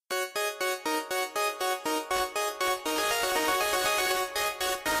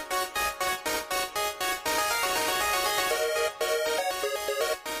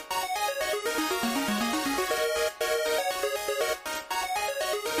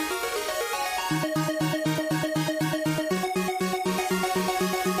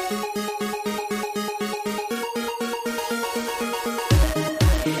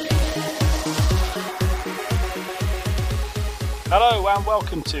Hello and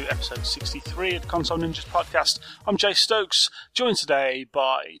welcome to episode 63 of the ConsoleNinjas podcast. I'm Jay Stokes, joined today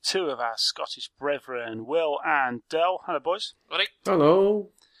by two of our Scottish brethren, Will and Del. Hello, boys. Ready? Hello.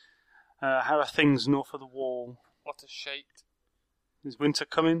 How are things north of the wall? What a shite. Is winter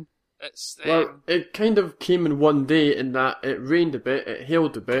coming? It's Well, it kind of came in one day in that it rained a bit, it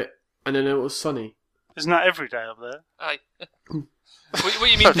hailed a bit, and then it was sunny. Isn't that every day up there? aye. What do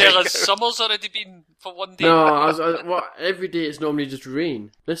you mean, Del? Has summer's already been for one day? No, every day it's normally just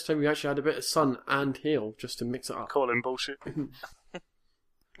rain. This time we actually had a bit of sun and hail just to mix it up. Call him bullshit.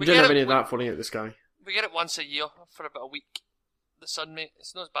 We didn't have any of that falling out of the sky. We get it once a year for about a week. The sun, mate.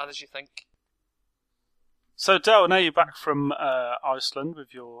 It's not as bad as you think. So, Del, now you're back from Iceland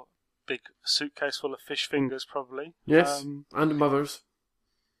with your big suitcase full of fish fingers, probably. Yes, and mothers.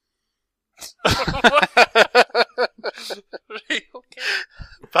 Right, okay.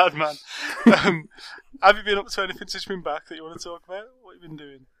 Bad man. Have you been up to anything since you've been back that you want to talk about? What have you been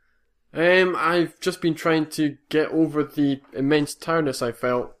doing? I've just been trying to get over the immense tiredness I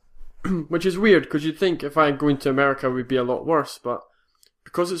felt, which is weird because you'd think if I had going to America it would be a lot worse, but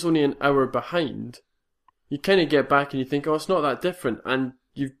because it's only an hour behind, you kind of get back and you think, oh, it's not that different, and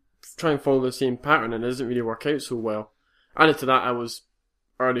you try and follow the same pattern and it doesn't really work out so well. Added to that, I was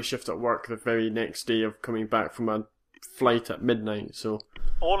early shift at work the very next day of coming back from a flight at midnight, so...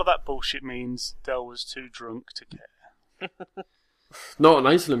 All of that bullshit means Del was too drunk to care. Not on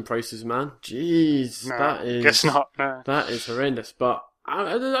Iceland prices, man. Jeez, No, that is... guess not, no. That is horrendous, but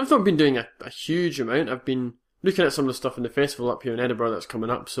I've not been doing a huge amount. I've been looking at some of the stuff in the festival up here in Edinburgh that's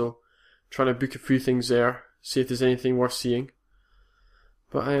coming up, so trying to book a few things there, see if there's anything worth seeing.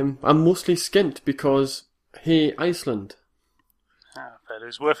 But I'm mostly skint because, hey, Iceland. It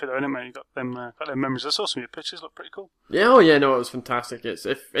was worth it though, isn't it, mate? You got them memories. I saw some of your pictures, look pretty cool. Yeah, oh yeah, no, it was fantastic. It's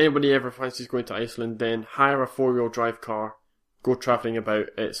if anybody ever fancies going to Iceland, then hire a 4-wheel drive car, go travelling about.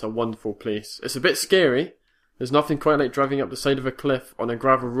 It's a wonderful place. It's a bit scary. There's nothing quite like driving up the side of a cliff on a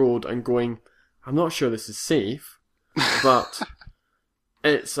gravel road and going, I'm not sure this is safe, but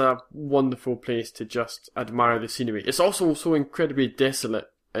it's a wonderful place to just admire the scenery. It's also so incredibly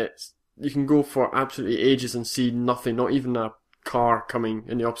desolate. You can go for absolutely ages and see nothing, not even a car coming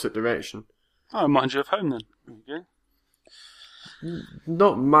in the opposite direction. Oh, mind you of home then. There you go.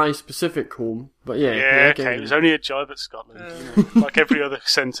 Not my specific home, but yeah. Yeah, okay, it was only a jibe at Scotland, like every other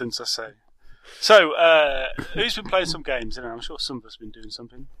sentence I say. So, who's been playing some games? I'm sure some of us have been doing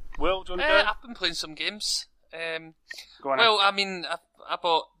something. Will, do you want to go? I've been playing some games. Go on. Well, I mean, I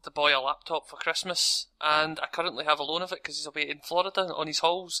bought the boy a laptop for Christmas, and I currently have a loan of it because he's away in Florida on his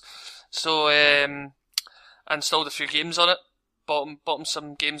hauls. So, I installed a few games on it. Bought him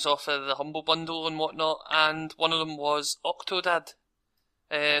some games off of the Humble Bundle and whatnot, and one of them was Octodad.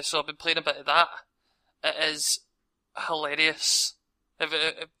 So I've been playing a bit of that. It is hilarious.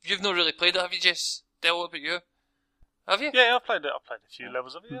 You've not really played it, have you, Jess? Del, what about you? Have you? Yeah, I've played it. I've played a few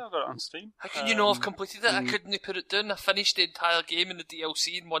levels of it. Yeah, I've got it on Steam. How can you know I've completed it? I couldn't put it down. I finished the entire game in the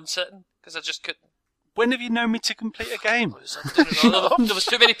DLC in one sitting, because I just couldn't. When have you known me to complete a game? There was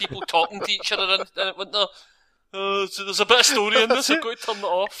too many people talking to each other in it, wasn't there? So there's a bit of story in this, I'm going to turn it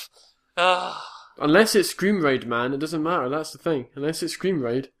off. Unless it's Scream Ride, man, it doesn't matter, that's the thing. Unless it's Scream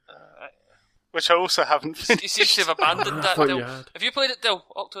Ride. Which I also haven't finished. You seem to have abandoned that, Dil. Have you played it, Dil?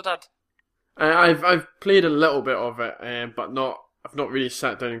 Octodad? I've played a little bit of it, but I've not really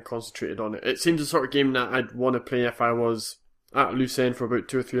sat down and concentrated on it. It seems the sort of game that I'd want to play if I was at loose end for about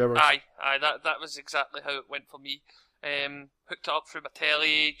 2 or 3 hours. Aye, that was exactly how it went for me. Hooked it up through my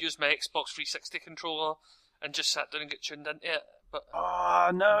telly, used my Xbox 360 controller, and just sat down and get tuned into it. But no.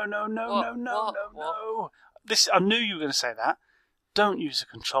 I knew you were going to say that. Don't use a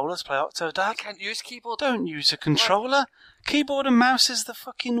controller to play Octodad. I can't use keyboard. Don't use a controller. What? Keyboard and mouse is the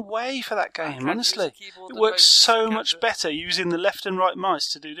fucking way for that game, honestly. It works so much better using the left and right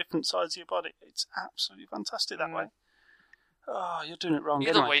mice to do different sides of your body. It's absolutely fantastic that way. Oh, you're doing it wrong.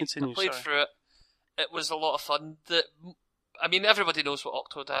 Either way, continue, I played through it. It was a lot of fun. Everybody knows what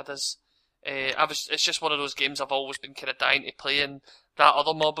Octodad is. It's just one of those games I've always been kind of dying to play, and that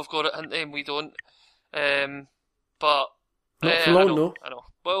other mob have got it, haven't they, and we don't. But not for long, though. I know.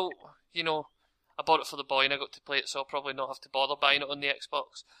 Well, I bought it for the boy and I got to play it, so I'll probably not have to bother buying it on the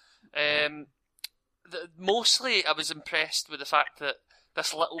Xbox. Mostly, I was impressed with the fact that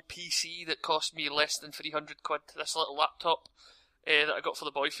this little PC that cost me less than 300 quid, this little laptop that I got for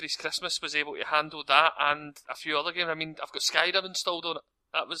the boy for his Christmas, was able to handle that and a few other games. I mean, I've got Skyrim installed on it.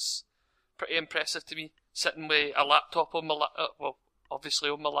 That was pretty impressive to me. Sitting with a laptop on my obviously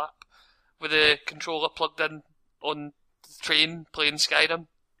on my lap, with a controller plugged in on the train playing Skyrim.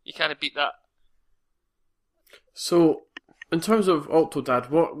 You can't beat that. So, in terms of Octodad,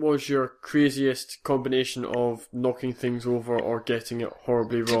 what was your craziest combination of knocking things over or getting it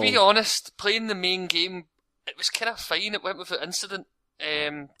horribly wrong? To be honest, playing the main game, it was kind of fine. It went without incident.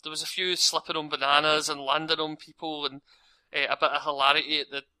 There was a few slipping on bananas and landing on people, and a bit of hilarity at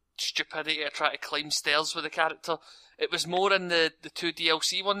the stupidity of trying to climb stairs with the character. It was more in the 2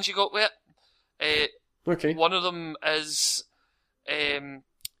 DLC ones you got with it. Okay. One of them is you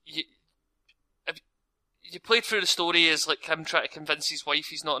played through the story as like him trying to convince his wife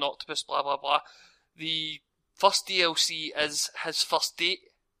he's not an octopus, blah blah blah. The first DLC is his first date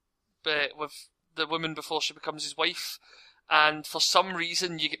with the woman before she becomes his wife, and for some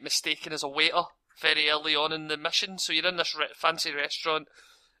reason you get mistaken as a waiter very early on in the mission. So you're in this fancy restaurant,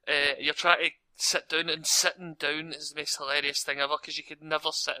 you're trying to sit down, and sitting down is the most hilarious thing ever, because you could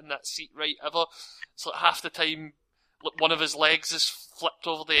never sit in that seat right ever. It's like half the time one of his legs is flipped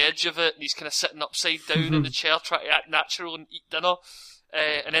over the edge of it, and he's kind of sitting upside down in the chair trying to act natural and eat dinner.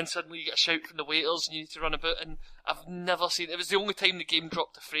 And then suddenly you get a shout from the waiters and you need to run about, and I've never seen... It was the only time the game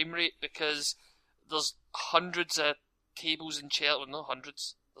dropped the frame rate, because there's hundreds of tables and chairs... Well, not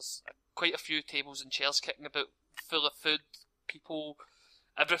hundreds. There's quite a few tables and chairs kicking about, full of food, people,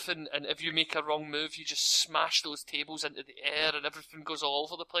 everything, and if you make a wrong move, you just smash those tables into the air and everything goes all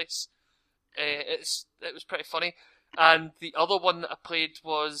over the place. It was pretty funny. And the other one that I played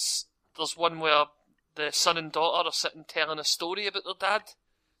was... There's one where the son and daughter are sitting telling a story about their dad.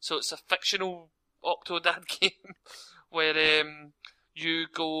 So it's a fictional Octodad game where you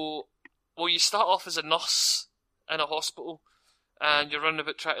go... Well, you start off as a nurse in a hospital and you're running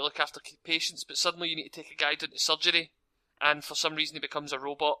about trying to look after patients, but suddenly you need to take a guy down to surgery, and for some reason he becomes a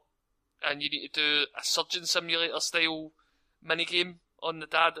robot, and you need to do a surgeon simulator style minigame on the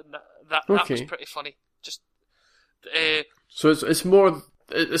dad, and that was pretty funny. Just so it's more...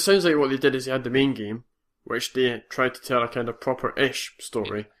 It sounds like what they did is they had the main game, which they tried to tell a kind of proper-ish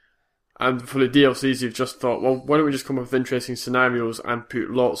story. And for the DLCs, you've just thought, well, why don't we just come up with interesting scenarios and put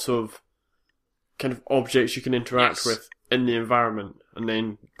lots of kind of objects you can interact with in the environment, and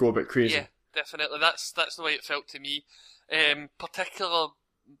then go a bit crazy. Yeah, definitely. That's the way it felt to me. Particular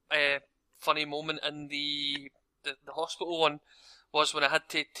funny moment in the hospital one was when I had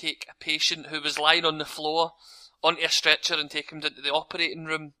to take a patient who was lying on the floor onto a stretcher and take him down to the operating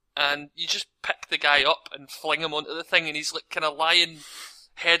room, and you just pick the guy up and fling him onto the thing, and he's like kind of lying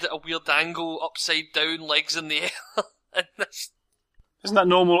head at a weird angle, upside down, legs in the air. And isn't that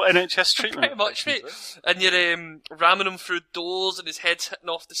normal NHS treatment? Pretty much, mate. And you're ramming him through doors, and his head's hitting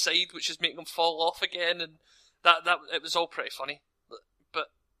off the side, which is making him fall off again, and that it was all pretty funny.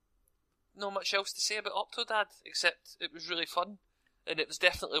 But not much else to say about Octodad, except it was really fun, and it was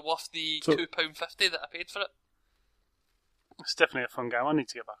definitely worth the £2.50 that I paid for it. It's definitely a fun game. I need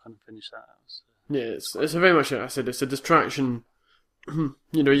to get back on and finish that. Yeah, it's a very much, like I said, it's a distraction. You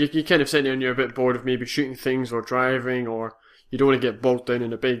know, you kind of sit there and you're a bit bored of maybe shooting things or driving, or you don't want to get bogged down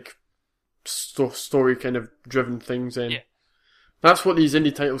in a big story kind of driven things. In that's what these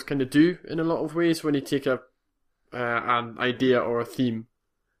indie titles kind of do in a lot of ways, when you take an idea or a theme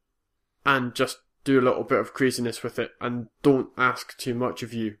and just do a little bit of craziness with it and don't ask too much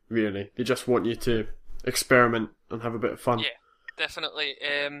of you, really. They just want you to experiment and have a bit of fun. Yeah, definitely.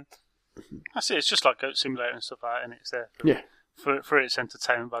 I see, it's just like Goat Simulator and stuff like that, and it's there for its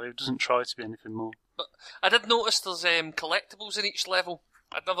entertainment value. It doesn't try to be anything more. But I did notice there's collectibles in each level.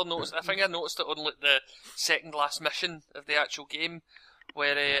 I'd never noticed. I think I noticed it on like the second last mission of the actual game,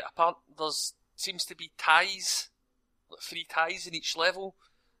 where there's seems to be ties, like 3 ties in each level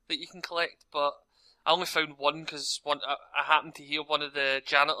that you can collect. But I only found one because I happened to hear one of the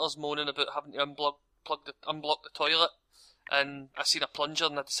janitors moaning about having to unblock the toilet, and I seen a plunger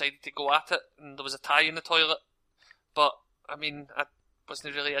and I decided to go at it, and there was a tie in the toilet. But I mean, I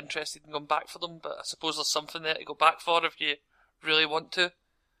wasn't really interested in going back for them, but I suppose there's something there to go back for if you really want to.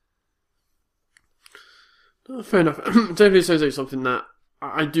 Oh, fair enough. It definitely sounds like something that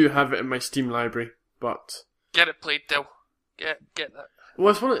I do have it in my Steam library, but get it played, Dill. Get that.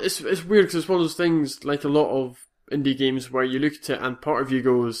 Well, it's weird because it's one of those things, like a lot of indie games, where you look at it and part of you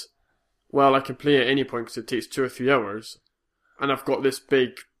goes, well, I can play at any point because it takes 2 or 3 hours, and I've got this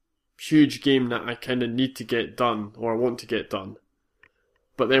big, huge game that I kind of need to get done, or I want to get done.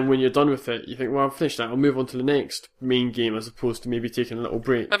 But then when you're done with it, you think, well, I've finished that, I'll move on to the next main game, as opposed to maybe taking a little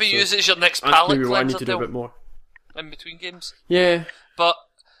break. Maybe use it as your next palette maybe cleanser, what I need to do a bit more. In between games. Yeah. But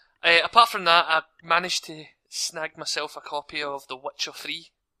apart from that, I managed to snag myself a copy of The Witcher 3.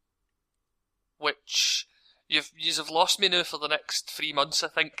 which you've lost me now for the next 3 months, I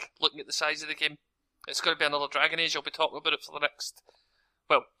think, looking at the size of the game. It's going to be another Dragon Age. I'll be talking about it for the next,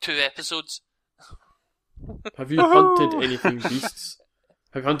 2 episodes. Have you hunted anything beasts?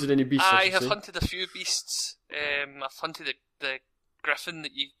 Have you hunted any beasts? I have hunted a few beasts. I've hunted the griffin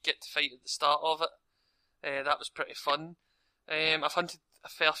that you get to fight at the start of it. That was pretty fun. I've hunted a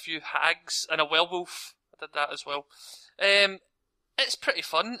fair few hags and a werewolf. I did that as well. It's pretty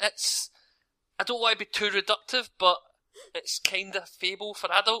fun. I don't want to be too reductive, but it's kind of Fable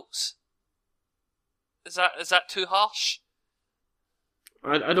for adults. Is that too harsh?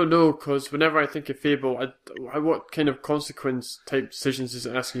 I don't know, because whenever I think of Fable, what kind of consequence type decisions is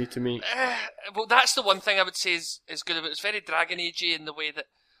it asking you to make? Well, that's the one thing I would say is good about it. It's very Dragon Age-y in the way that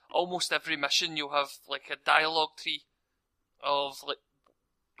almost every mission you'll have like a dialogue tree of like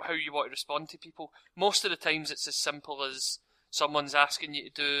how you want to respond to people. Most of the times it's as simple as someone's asking you to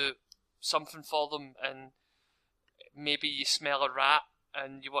do something for them, and maybe you smell a rat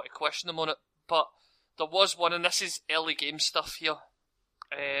and you want to question them on it. But there was one, and this is early game stuff here.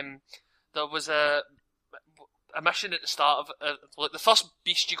 There was a mission at the start of like the first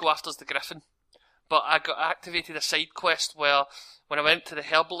beast you go after is the griffin, but I got activated a side quest where when I went to the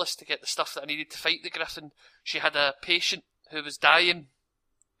herbalist to get the stuff that I needed to fight the griffin, she had a patient who was dying.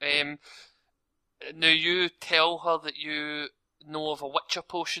 Now you tell her that you know of a witcher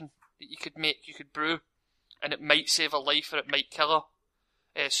potion that you could make, you could brew, and it might save her life or it might kill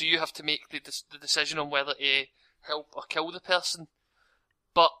her. So you have to make the decision on whether to help or kill the person.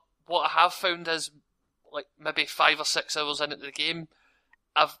 But what I have found is, like maybe 5 or 6 hours into the game,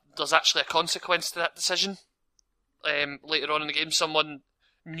 there's actually a consequence to that decision. Later on in the game, someone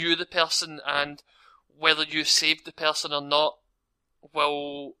knew the person, and whether you saved the person or not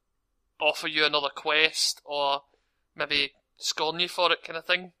will offer you another quest or maybe scorn you for it, kind of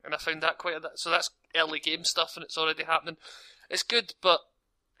thing. And I found that so that's early game stuff, and it's already happening. It's good, but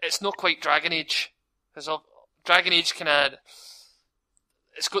it's not quite Dragon Age, because Dragon Age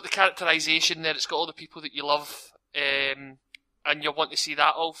it's got the characterisation there, it's got all the people that you love, and you want to see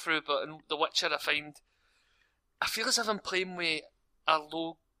that all through. But in The Witcher, I feel as if I'm playing with a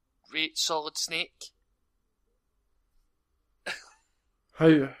low-rate Solid Snake. How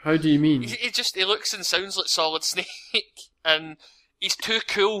do you mean? He looks and sounds like Solid Snake, and he's too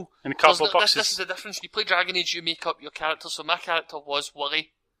cool. In cardboard boxes. This is the difference. You play Dragon Age, you make up your character. So my character was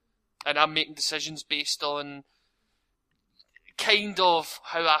Wooly, and I'm making decisions based on kind of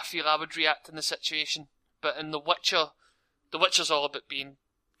how I feel I would react in the situation. But in The Witcher's all about being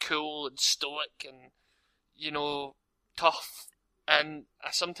cool and stoic and, tough. And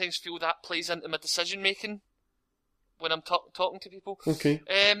I sometimes feel that plays into my decision making when I'm talking to people. Okay.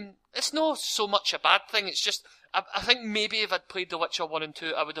 It's not so much a bad thing. It's just I think maybe if I'd played The Witcher 1 and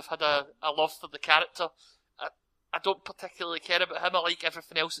 2, I would have had a love for the character. I don't particularly care about him. I like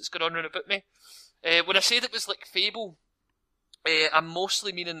everything else that's going on around about me. When I said it was like Fable, I'm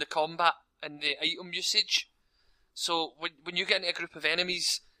mostly meaning the combat and the item usage. So when you get into a group of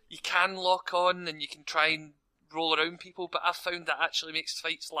enemies, you can lock on and you can try and roll around people, but I've found that actually makes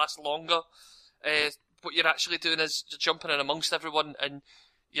fights last longer. What you're actually doing is you're jumping in amongst everyone, and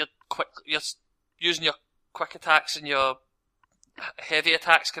you're using your quick attacks and your heavy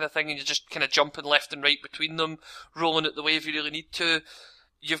attacks kind of thing, and you're just kind of jumping left and right between them, rolling it the way if you really need to.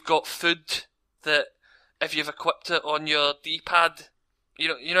 You've got food that, if you've equipped it on your D-pad, you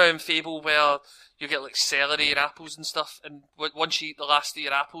know in Fable where you get like celery and apples and stuff, and once you eat the last of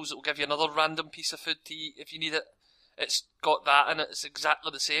your apples, it will give you another random piece of food to eat if you need it. It's got that in it. It's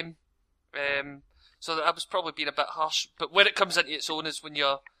exactly the same. So that was probably being a bit harsh. But where it comes into its own is when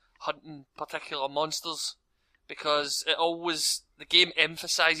you're hunting particular monsters, because the game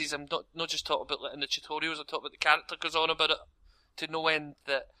emphasises, I'm not just talking about like in the tutorials, I'm talking about the character goes on about it to no end,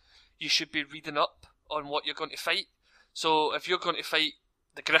 that you should be reading up on what you're going to fight. So if you're going to fight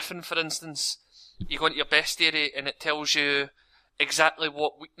the Griffin, for instance, you go into your bestiary and it tells you exactly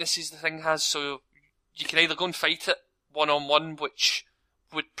what weaknesses the thing has, so you can either go and fight it one-on-one, which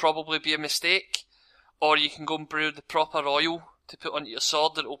would probably be a mistake, or you can go and brew the proper oil to put onto your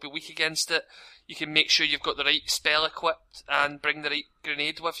sword that will be weak against it. You can make sure you've got the right spell equipped and bring the right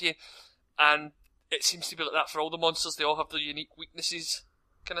grenade with you, and it seems to be like that for all the monsters. They all have their unique weaknesses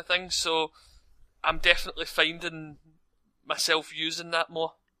kind of thing, so I'm definitely finding myself using that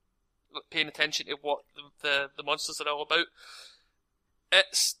more, paying attention to what the monsters are all about.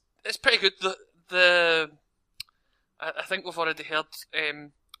 It's pretty good. I think we've already heard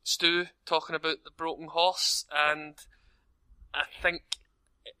Stu talking about the broken horse, and I think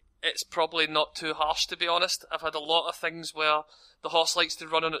it's probably not too harsh, to be honest. I've had a lot of things where the horse likes to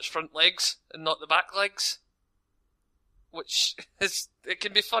run on its front legs and not the back legs, which it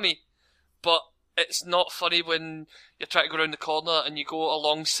can be funny, but it's not funny when you're trying to go around the corner and you go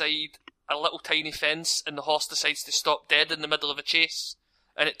alongside a little tiny fence and the horse decides to stop dead in the middle of a chase,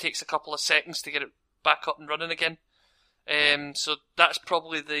 and it takes a couple of seconds to get it back up and running again. So that's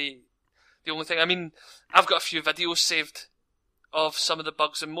probably the only thing. I mean, I've got a few videos saved of some of the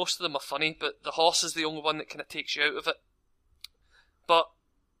bugs, and most of them are funny, but the horse is the only one that kind of takes you out of it. But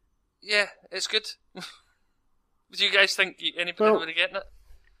yeah, it's good. Do you guys think anybody would be getting it?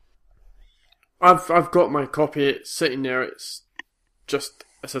 I've got my copy. It's sitting there. It's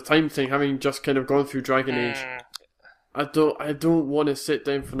a time thing. Having just kind of gone through Dragon Age, I don't want to sit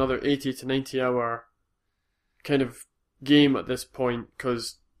down for another 80 to 90 hour kind of game at this point,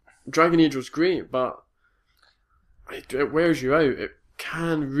 because Dragon Age was great, but it wears you out. It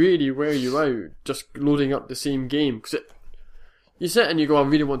can really wear you out just loading up the same game, because you sit and you go, I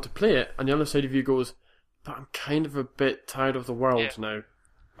really want to play it, and the other side of you goes, but I'm kind of a bit tired of the world now.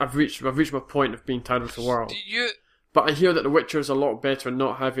 I've reached my point of being tired of the world. But I hear that The Witcher is a lot better at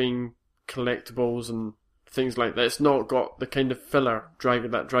not having collectibles and things like that. It's not got the kind of filler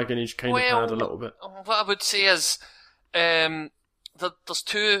that Dragon Age kind of had a little bit. What I would say is, there's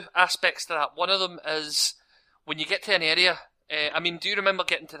two aspects to that. One of them is when you get to an area. I mean, do you remember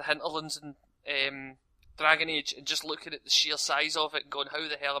getting to the hinterlands in Dragon Age and just looking at the sheer size of it and going, how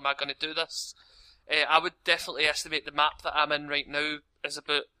the hell am I going to do this? I would definitely estimate the map that I'm in right now is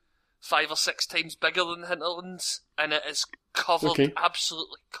about 5 or 6 times bigger than the hinterlands, and it is covered,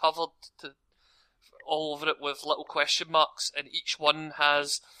 absolutely covered all over it with little question marks, and each one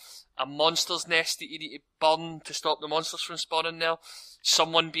has a monster's nest that you need to burn to stop the monsters from spawning there,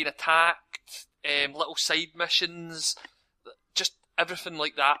 someone being attacked, little side missions, just everything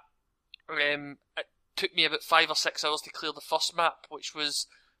like that. It took me about 5 or 6 hours to clear the first map, which was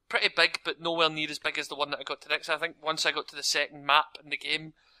pretty big, but nowhere near as big as the one that I got to next. I think once I got to the second map in the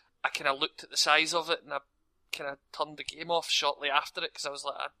game, I kind of looked at the size of it and I kind of turned the game off shortly after it, because I was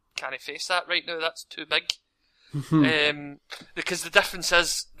like, I can't face that right now, that's too big. Because the difference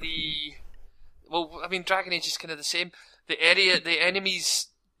is Dragon Age is kind of the same. The enemies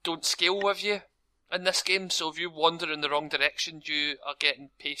don't scale with you in this game, so if you wander in the wrong direction, you are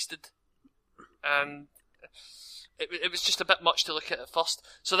getting pasted. And it was just a bit much to look at first.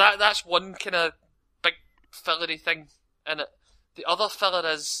 So that's one kind of big fillery thing in it. The other filler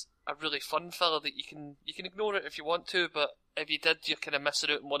is a really fun filler that you can ignore it if you want to, but if you did, you're kind of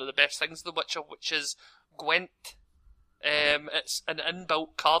missing out on one of the best things of The Witcher, which is Gwent. It's an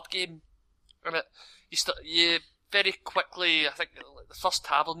inbuilt card game, and you very quickly, I think the first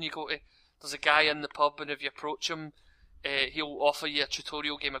tavern you go to, there's a guy in the pub, and if you approach him, he'll offer you a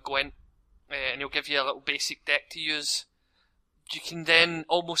tutorial game of Gwent, and he'll give you a little basic deck to use. You can then,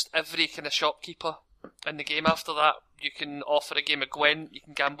 almost every kind of shopkeeper in the game after that, you can offer a game of Gwent, you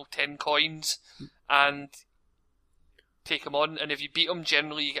can gamble 10 coins, and take them on, and if you beat them,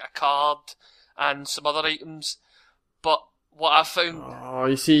 generally you get a card and some other items. But what I found... Oh,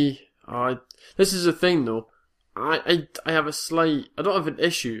 you see, this is the thing though. I have I don't have an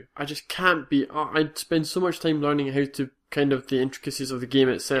issue. I just can't be... I'd spend so much time learning how to kind of the intricacies of the game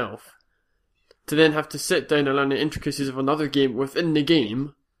itself, to then have to sit down and learn the intricacies of another game within the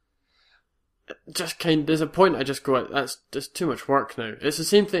game. There's a point I just go, that's just too much work now. It's the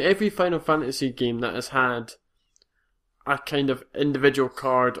same thing, every Final Fantasy game that has had a kind of individual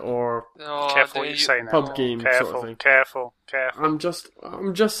card or careful what you say now. Pub game sort of thing. Careful. I'm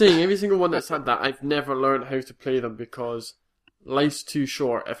just saying, every single one that's had that, I've never learned how to play them, because life's too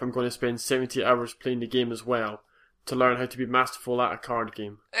short if I'm going to spend 70 hours playing the game as well to learn how to be masterful at a card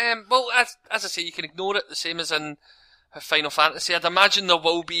game. Well, as I say, you can ignore it, the same as in Final Fantasy. I'd imagine there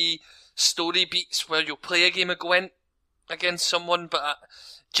will be story beats where you'll play a game of Gwent against someone, but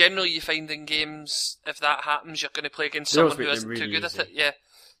generally you find in games, if that happens, you're going to play against someone who isn't really too good at it.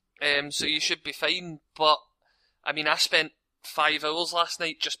 Yeah. So you should be fine. But I mean, I spent 5 hours last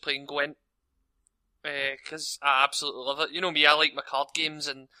night just playing Gwent, because I absolutely love it. You know me, I like my card games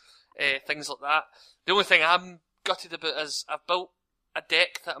and things like that. The only thing I'm gutted about is I've built a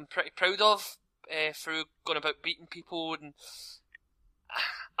deck that I'm pretty proud of through going about beating people, and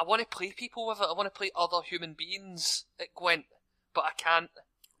I want to play people with it. I want to play other human beings at Gwent, but I can't.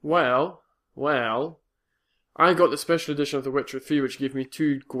 Well, I got the special edition of The Witcher 3, which gave me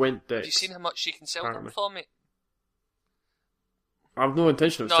 2 Gwent decks. Have you seen how much you can sell them for, mate? I've no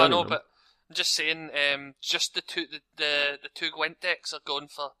intention of selling them. No, but I'm just saying, just the two Gwent decks are going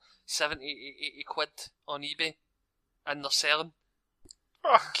for 70, 80 quid on eBay, and they're selling.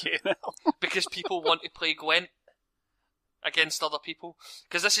 Fucking hell. Because people want to play Gwent against other people.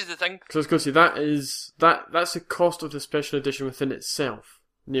 Because this is the thing. So I was going to say, that's the cost of the special edition within itself.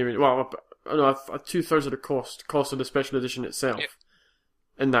 Nearly, well, I know, 2/3 of the cost of the special edition itself. Yep.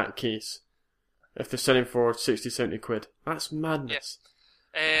 In that case. If they're selling for 60, 70 quid. That's madness.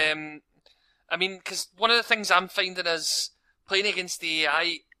 Yeah. I mean, because one of the things I'm finding is, playing against the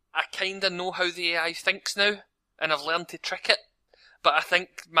AI, I kind of know how the AI thinks now, and I've learned to trick it. But I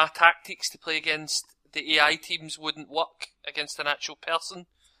think my tactics to play against the AI teams wouldn't work against an actual person,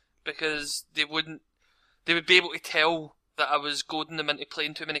 because they would be able to tell that I was goading them into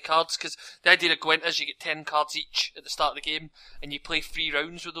playing too many cards, because the idea of Gwent is you get 10 cards each at the start of the game, and you play 3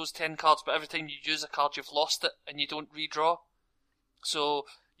 rounds with those 10 cards, but every time you use a card you've lost it, and you don't redraw. So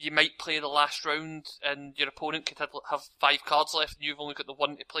you might play the last round, and your opponent could have 5 cards left, and you've only got the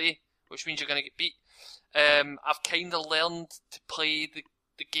 1 to play, which means you're going to get beat. I've kind of learned to play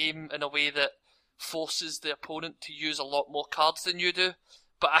the game in a way that forces the opponent to use a lot more cards than you do,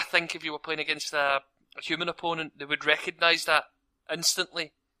 but I think if you were playing against a human opponent, they would recognise that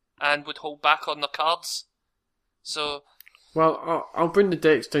instantly and would hold back on their cards. So, well, I'll bring the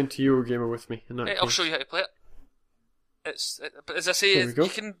decks down to Eurogamer with me. I'll show you how to play it. But as I say, you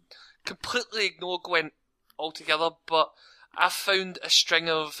can completely ignore Gwent altogether, but I've found a string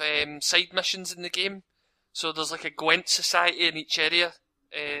of side missions in the game. So there's like a Gwent society in each area.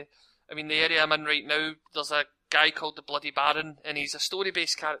 I mean, the area I'm in right now, there's a guy called the Bloody Baron, and he's a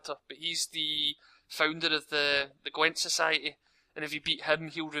story-based character, but he's the founder of the Gwent Society, and if you beat him,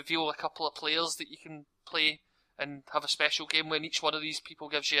 he'll reveal a couple of players that you can play and have a special game when each one of these people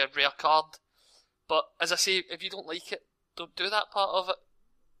gives you a rare card. But as I say, if you don't like it, don't do that part of it.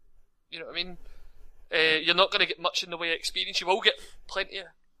 You know what I mean? You're not going to get much in the way of experience. You will get plenty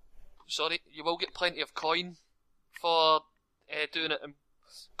of coin for doing it, and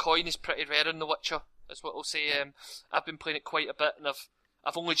coin is pretty rare in The Witcher, is what I'll say. I've been playing it quite a bit, and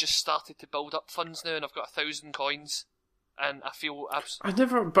I've only just started to build up funds now, and I've got 1,000 coins, and I feel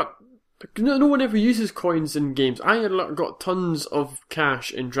no one ever uses coins in games. I got tons of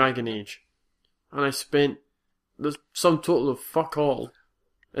cash in Dragon Age, and I spent there's some total of fuck all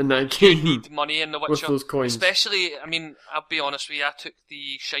in that game. You need money in The Witcher, with those coins. Especially, I mean, I'll be honest with you, I took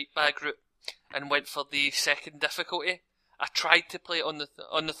the shite bag route and went for the second difficulty. I tried to play it on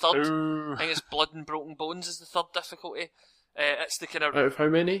the third. Ooh. I think it's Blood and Broken Bones is the third difficulty. It's the kind of Out of how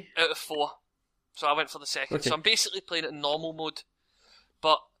many? Out of 4. So I went for the second. Okay. So I'm basically playing it in normal mode.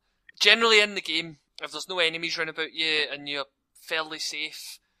 But generally in the game, if there's no enemies round about you and you're fairly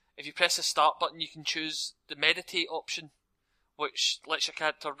safe, if you press the start button, you can choose the meditate option, which lets your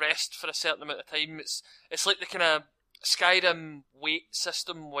character rest for a certain amount of time. It's like the kind of Skyrim wait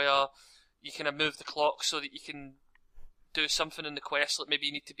system where you kind of move the clock so that you can do something in the quest, like maybe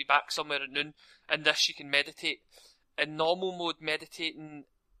you need to be back somewhere at noon. In this, you can meditate. In normal mode, meditating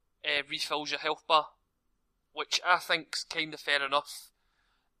refills your health bar, which I think's kind of fair enough.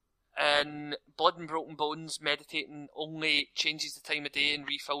 In Blood and Broken Bones, meditating only changes the time of day and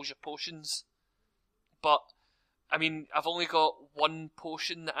refills your potions. But, I mean, I've only got 1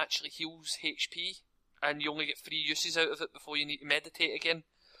 potion that actually heals HP, and you only get 3 uses out of it before you need to meditate again.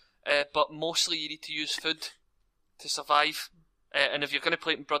 But mostly you need to use food to survive. And if you're going to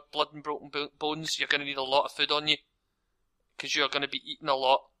play it in Blood and Broken Bones, you're going to need a lot of food on you, because you're going to be eating a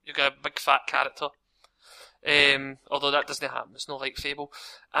lot. You're going to have a big fat character. Although that doesn't happen, it's not like Fable.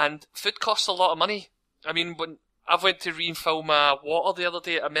 And food costs a lot of money. I mean, when I went to refill my water the other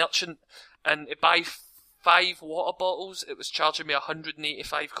day at a merchant, and to buy 5 water bottles, it was charging me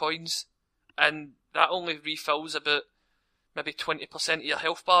 185 coins. And that only refills about maybe 20% of your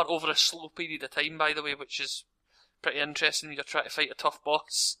health bar over a slow period of time, by the way, which is pretty interesting when you're trying to fight a tough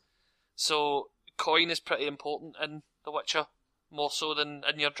boss. So, coin is pretty important in The Witcher, more so than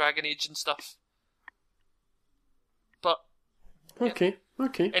in your Dragon Age and stuff. But, Okay.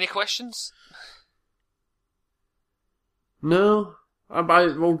 any questions? No, I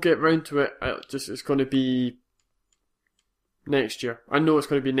will get round to it. It's going to be next year. I know it's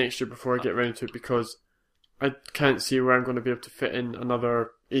going to be next year before I get round to it, because I can't see where I'm going to be able to fit in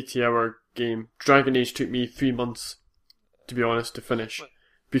another 80-hour game. Dragon Age took me 3 months, to be honest, to finish,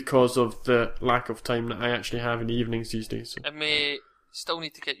 because of the lack of time that I actually have in the evenings these days. So. And we still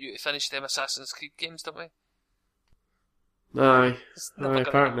need to get you to finish them Assassin's Creed games, don't we? Aye,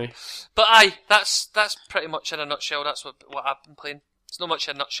 apparently. But aye, that's pretty much in a nutshell. That's what I've been playing. It's not much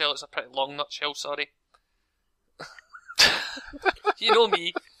in a nutshell, it's a pretty long nutshell, sorry. You know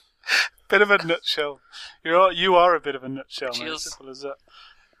me. Bit of a nutshell. You are a bit of a nutshell, mate. Cheers. Simple as that.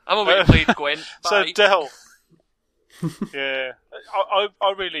 I'm away to play Gwent. So, Bye. Del, Yeah,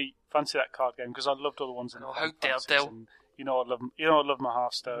 I really fancy that card game because I loved all the ones in the how Final Fantasies, dare and I love my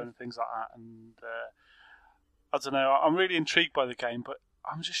Hearthstone and things like that, and I don't know, I'm really intrigued by the game, but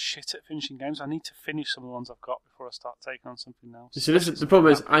I'm just shit at finishing games. I need to finish some of the ones I've got before I start taking on something else. You see, the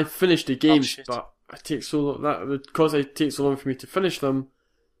problem is I finished the games, but it takes so long because it takes so long for me to finish them.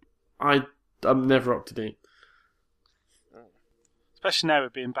 I'm never up to date. Especially now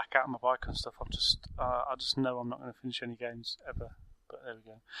with being back out on my bike and stuff, I just know I'm not going to finish any games ever. But there we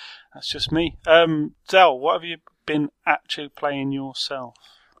go. That's just me. Del, what have you been actually playing yourself?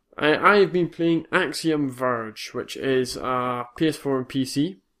 I've been playing Axiom Verge, which is a PS4 and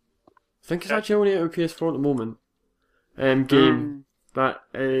PC. I think it's actually only out on PS4 at the moment. Game that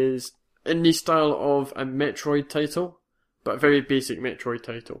is in the style of a Metroid title, but a very basic Metroid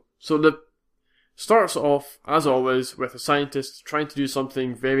title. So the starts off, as always, with a scientist trying to do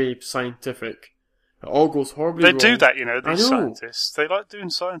something very scientific. It all goes horribly wrong. They do that, these scientists. They like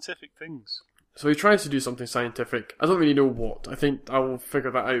doing scientific things. So he tries to do something scientific. I don't really know what. I think I will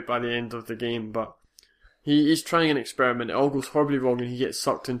figure that out by the end of the game, but he's trying an experiment. It all goes horribly wrong and he gets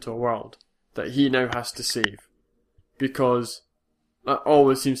sucked into a world that he now has to save. Because that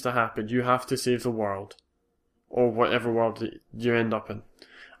always seems to happen. You have to save the world. Or whatever world that you end up in.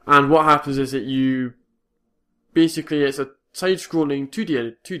 And what happens is that it's a side-scrolling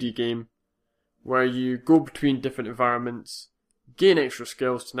 2D game where you go between different environments, gain extra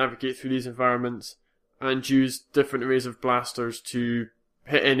skills to navigate through these environments, and use different arrays of blasters to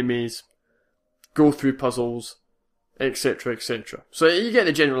hit enemies, go through puzzles, etc., etc. So you get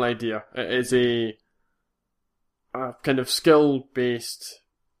the general idea. It is a kind of skill-based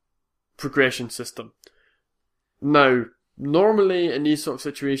progression system. Now, normally in these sort of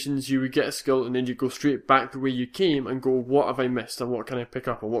situations you would get a skill and then you go straight back the way you came and go, what have I missed and what can I pick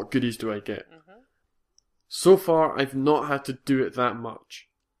up and what goodies do I get? Mm-hmm. So far I've not had to do it that much.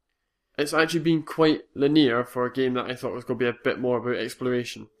 It's actually been quite linear for a game that I thought was going to be a bit more about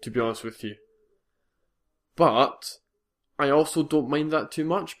exploration, to be honest with you. But I also don't mind that too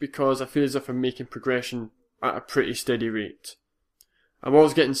much because I feel as if I'm making progression at a pretty steady rate. I'm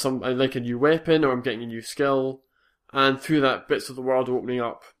always getting a new weapon or I'm getting a new skill. And through that, bits of the world are opening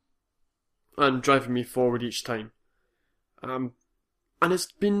up and driving me forward each time. And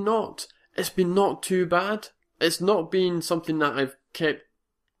it's been not too bad. It's not been something that I've kept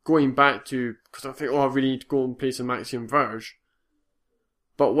going back to because I think, I really need to go and play some Axiom Verge.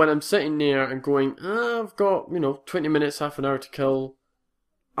 But when I'm sitting there and going, I've got, 20 minutes, half an hour to kill,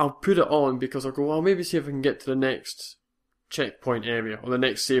 I'll put it on because I'll go, well, maybe see if I can get to the next checkpoint area or the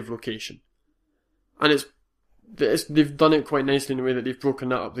next save location. And they've done it quite nicely in the way that they've broken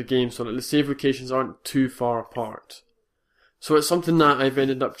that up the game so that the save locations aren't too far apart. So it's something that I've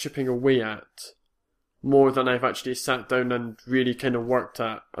ended up chipping away at more than I've actually sat down and really kind of worked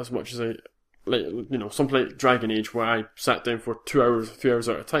at as much as something like Dragon Age where I sat down for 2 hours, 3 hours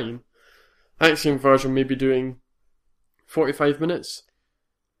at a time. Axiom Verge may be doing 45 minutes,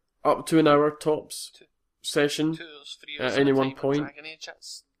 up to an hour tops session at any one point. Dragon Age,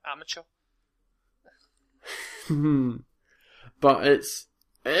 that's amateur. But it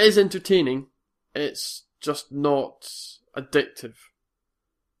is entertaining. It's just not addictive.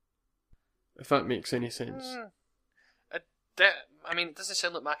 If that makes any sense. It doesn't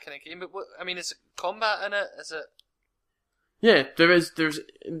sound like my kind of game, but is it combat in it? Is it? Yeah, there's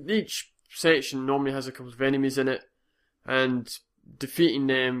each section normally has a couple of enemies in it, and defeating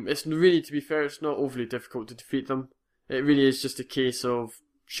them, to be fair, it's not overly difficult to defeat them. It really is just a case of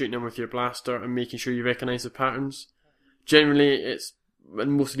shooting them with your blaster and making sure you recognise the patterns. Generally, it's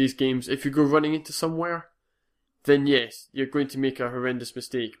in most of these games, if you go running into somewhere, then yes, you're going to make a horrendous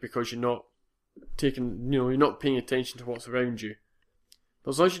mistake because you're not paying attention to what's around you.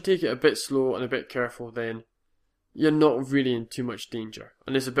 But as long as you take it a bit slow and a bit careful, then you're not really in too much danger.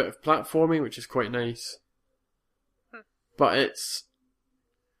 And there's a bit of platforming, which is quite nice. But it's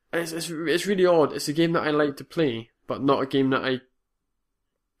really odd. It's a game that I like to play, but not a game that I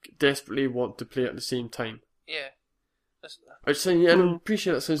desperately want to play at the same time. Yeah. I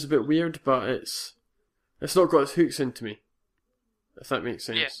appreciate that sounds a bit weird, but it's not got its hooks into me. If that makes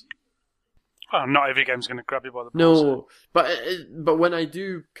sense. Yeah. Well, not every game's going to grab you by the balls. No, but when I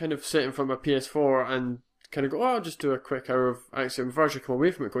do kind of sit in front of my PS4 and kind of go, I'll just do a quick hour of Axiom Verge, I come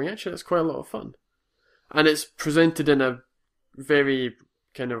away from it going, actually, that's quite a lot of fun. And it's presented in a very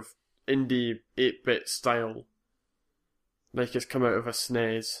kind of indie 8-bit style. Like it's come out of a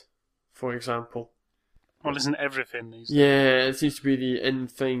SNES, for example. Well, isn't everything these days? Yeah, it seems to be the in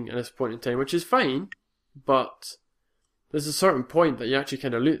thing at this point in time, which is fine, but there's a certain point that you actually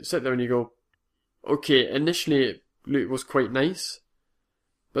kind of sit there and you go, okay, initially was quite nice.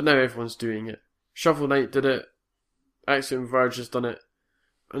 But now everyone's doing it. Shovel Knight did it. Axiom Verge has done it.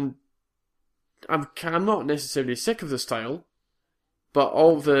 And I'm not necessarily sick of the style, but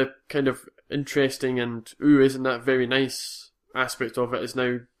all the kind of interesting and, ooh, isn't that very nice aspect of it has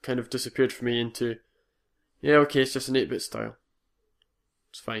now kind of disappeared for me into, yeah, okay, it's just an 8-bit style.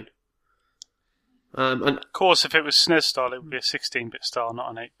 It's fine. And of course, if it was SNES style, it would be a 16-bit style, not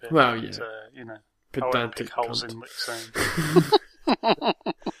an 8-bit. Well, yeah. Pedantic holes in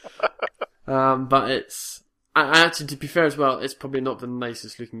but it's... Actually, to be fair as well, it's probably not the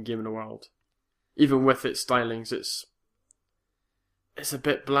nicest looking game in the world. Even with its stylings, it's a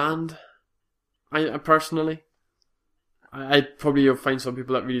bit bland. I personally... I probably you'll find some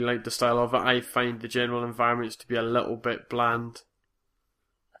people that really like the style of it. I find the general environments to be a little bit bland.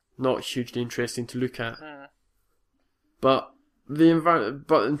 Not hugely interesting to look at. But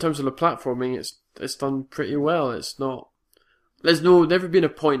but in terms of the platforming, it's done pretty well. It's not. There's never been a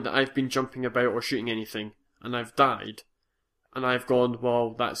point that I've been jumping about or shooting anything and I've died, and I've gone,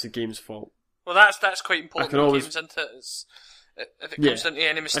 well, that's the game's fault. Well, that's quite important in games, isn't it? If it comes down to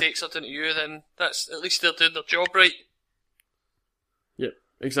any mistakes or down to you, then that's at least they're doing their job right. Yep,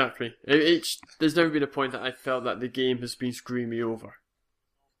 exactly. There's never been a point that I felt that the game has been screwing me over.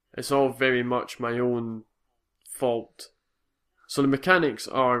 It's all very much my own fault. So the mechanics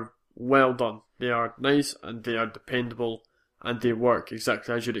are well done. They are nice and they are dependable and they work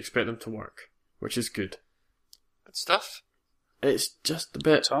exactly as you'd expect them to work, which is good. Good stuff. It's just a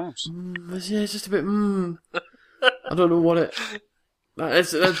bit... Times. It's just a bit... I don't know what it... I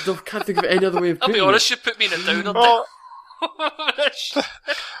can't think of any other way of putting it. I'll be honest, you put me in a downer.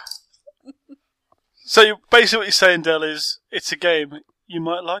 So basically what you're saying, Del, is it's a game. You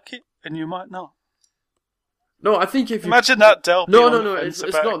might like it, and you might not. No, I think if you... Imagine that, Del. No, it's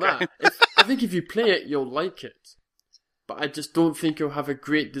not that. I think if you play it, you'll like it. But I just don't think you'll have a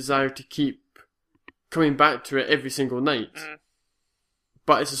great desire to keep coming back to it every single night.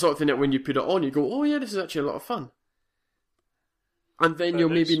 But it's the sort of thing that when you put it on, you go, oh yeah, this is actually a lot of fun. And then you'll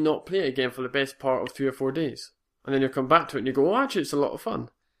maybe not play it again for the best part of 3 or 4 days. And then you'll come back to it and you go, oh, actually, it's a lot of fun.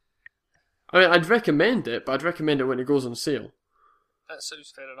 I mean, I'd recommend it, but I'd recommend it when it goes on sale. That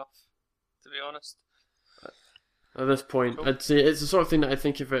sounds fair enough, to be honest. At this point, cool. I'd say it's the sort of thing that I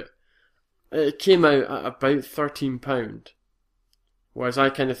think if it came out at about £13, whereas I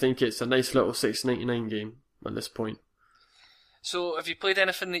kind of think it's a nice little $6.99 game at this point. So, have you played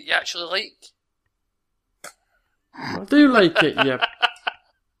anything that you actually like? I do like it, yeah.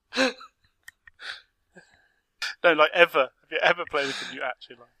 No, like ever. Have you ever played anything you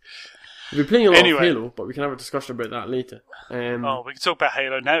actually like? We've been playing a lot of Halo, but we can have a discussion about that later. We can talk about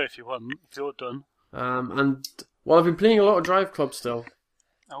Halo now if you want, if you're done. And, well, I've been playing a lot of Drive Club still.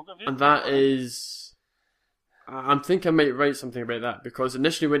 Oh, have you? And that is... I think I might write something about that, because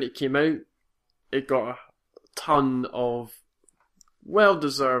initially when it came out, it got a ton of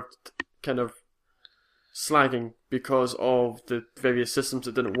well-deserved kind of slagging because of the various systems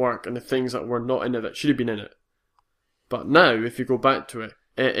that didn't work and the things that were not in it that should have been in it. But now, if you go back to it,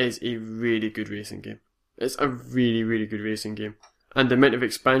 it is a really good racing game. It's a really, really good racing game. And the amount of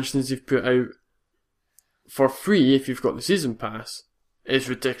expansions you've put out for free, if you've got the season pass, is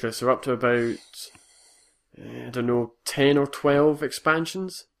ridiculous. They're up to about, 10 or 12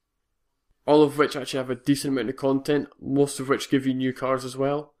 expansions. All of which actually have a decent amount of content, most of which give you new cars as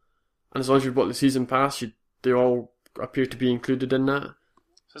well. And as long as you've bought the season pass, they all appear to be included in that.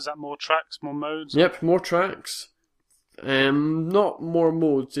 So is that more tracks, more modes? Yep, more tracks. Not more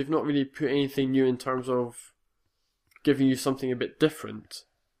modes. They've not really put anything new in terms of giving you something a bit different.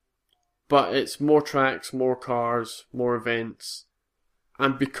 But it's more tracks, more cars, more events.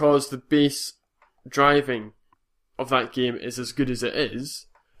 And because the base driving of that game is as good as it is,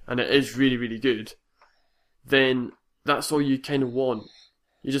 and it is really, really good, then that's all you kind of want.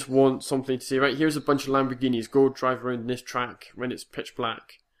 You just want something to say, right, here's a bunch of Lamborghinis, go drive around this track when it's pitch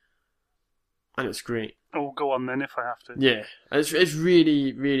black. And it's great. Oh, go on then if I have to. Yeah, it's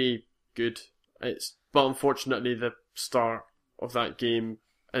really, really good. But unfortunately the start of that game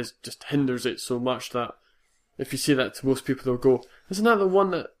just hinders it so much that if you say that to most people, they'll go, isn't that the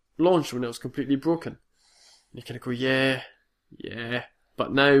one that launched when it was completely broken? And you kind of go, yeah.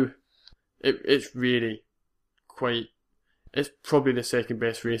 But now, it's really quite... It's probably the second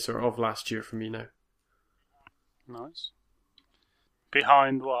best racer of last year for me now. Nice.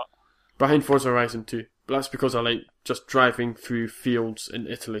 Behind what? Behind Forza Horizon 2. But that's because I like just driving through fields in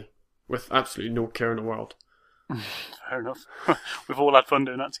Italy with absolutely no care in the world. Fair enough. We've all had fun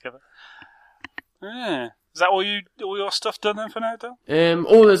doing that together. Yeah. Is that all your stuff done then for now, Del?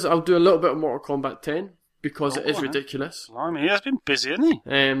 All is I'll do a little bit of Mortal Kombat 10. because it is ridiculous. Blimey, he has been busy, hasn't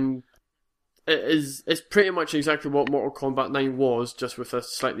he? It's pretty much exactly what Mortal Kombat 9 was, just with a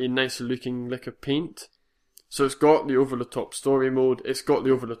slightly nicer looking lick of paint. So it's got the over-the-top story mode, it's got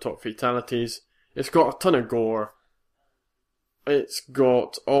the over-the-top fatalities, it's got a ton of gore, it's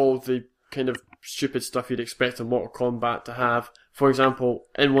got all the kind of stupid stuff you'd expect a Mortal Kombat to have. For example,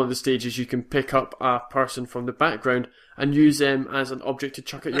 in one of the stages you can pick up a person from the background and use them as an object to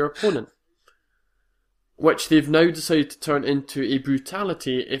chuck at your opponent. Which they've now decided to turn into a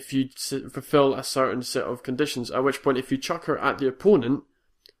brutality if you fulfill a certain set of conditions, at which point if you chuck her at the opponent,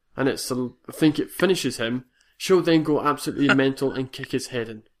 and I think it finishes him, she'll then go absolutely mental and kick his head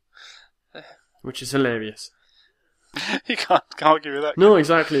in. Which is hilarious. You can't argue with that. No,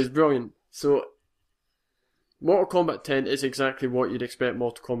 exactly, it's brilliant. So, Mortal Kombat 10 is exactly what you'd expect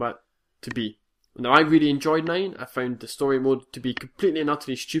Mortal Kombat to be. Now, I really enjoyed 9, I found the story mode to be completely and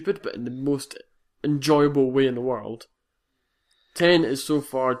utterly stupid, but in the most enjoyable way in the world. 10 is so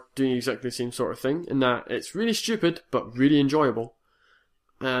far doing exactly the same sort of thing, in that it's really stupid, but really enjoyable.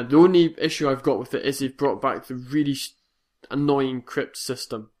 The only issue I've got with it is they've brought back the really annoying crypt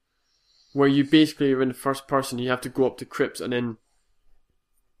system, where you basically are in the first person, you have to go up to crypts and then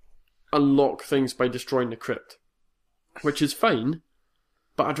unlock things by destroying the crypt. Which is fine,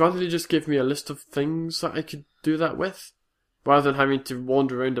 but I'd rather they just give me a list of things that I could do that with, rather than having to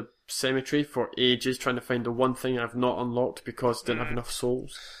wander around a cemetery for ages trying to find the one thing I've not unlocked because I didn't have enough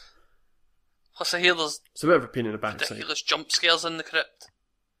souls. Plus I hear there's it's a bit of a pain in the backside. ridiculous jump scares in the crypt.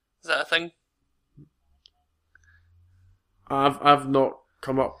 Is that a thing? I've not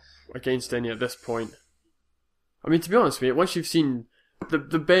come up against any at this point. I mean, to be honest with you, once you've seen one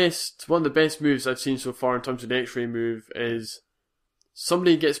of the best moves I've seen so far in terms of the X-ray move is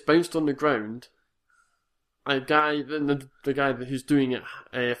somebody gets bounced on the ground. The guy who's doing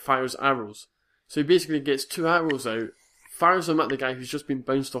it fires arrows. So he basically gets 2 arrows out, fires them at the guy who's just been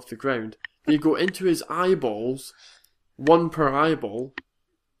bounced off the ground. They go into his eyeballs, 1 per eyeball,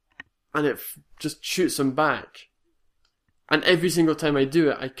 and it just shoots him back. And every single time I do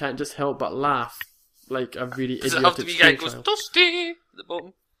it, I can't just help but laugh like a really idiotic child. Does it have to be a guy who goes, Dusty! At the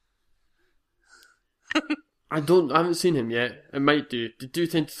bottom? I haven't seen him yet. It might do. They do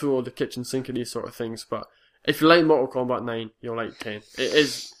tend to throw the kitchen sink and these sort of things, but if you like Mortal Kombat 9, you'll like 10.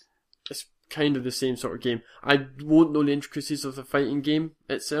 It's kind of the same sort of game. I won't know the intricacies of the fighting game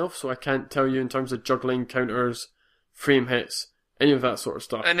itself, so I can't tell you in terms of juggling, counters, frame hits, any of that sort of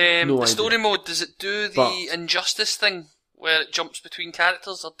stuff. And the story mode, does it do the Injustice thing, where it jumps between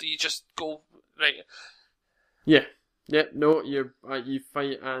characters, or do you just go, right? Yeah. Yeah, no, you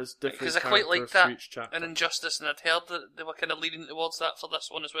fight as different characters. Because I quite like that for each chapter. in Injustice, and I'd heard that they were kind of leaning towards that for this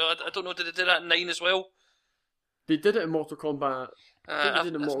one as well. I don't know, did they do that in 9 as well? They did it in Mortal Kombat. I think they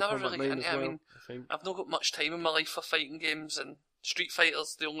did it in Mortal never Kombat really 9 as well, I mean, I've not got much time in my life for fighting games, and Street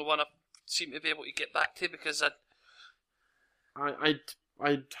Fighter's the only one I seem to be able to get back to, because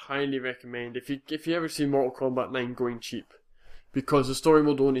I'd highly recommend, if you ever see Mortal Kombat 9, going cheap. Because the story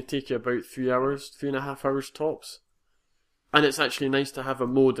mode will only take you about 3.5 hours tops. And it's actually nice to have a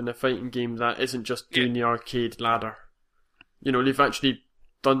mode in a fighting game that isn't just doing the arcade ladder. You know, they've actually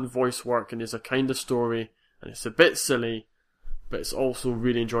done voice work, and there's a kind of story, and it's a bit silly, but it's also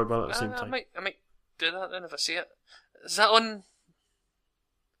really enjoyable at the same time. I might do that then if I see it. Is that on?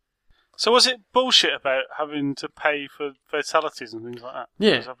 So was it bullshit about having to pay for fatalities and things like that?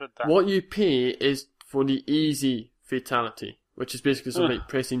 Yeah. What you pay is for the easy fatality, which is basically something like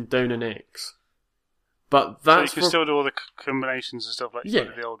pressing down an X. But that's so you can still do all the combinations and stuff like you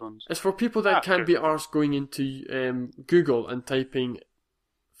did the old ones. It's for people that can't be arsed going into Google and typing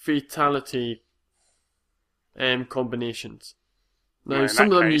fatality combinations. Now,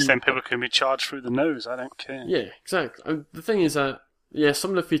 some of them then people can be charged through the nose. I don't care. Yeah, exactly. And the thing is that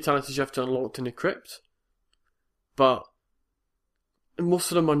some of the fatalities you have to unlock in the crypt, but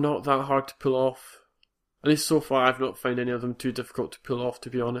most of them are not that hard to pull off. At least so far, I've not found any of them too difficult to pull off, to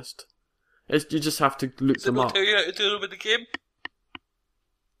be honest. You just have to look them up. Does it tell you how to do them in the game?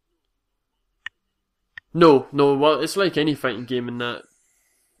 No. Well, it's like any fighting game in that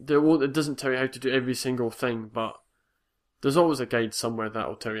it doesn't tell you how to do every single thing, but there's always a guide somewhere that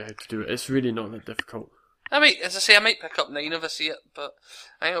will tell you how to do it. It's really not that difficult. I might pick up 9 if I see it, but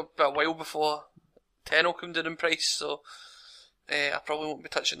I think it'll be a while before 10 will come down in price, so I probably won't be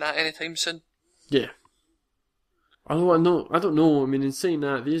touching that anytime soon. Yeah. Although I don't know. I mean, in saying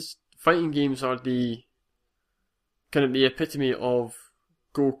that, these fighting games are the kind of the epitome of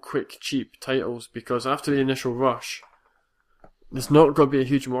go quick, cheap titles, because after the initial rush, there's not going to be a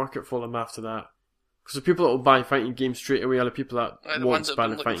huge market for them after that. Because the people that will buy fighting games straight away are the people that want to buy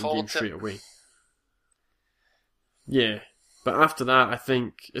the fighting game straight away. Yeah, but after that, I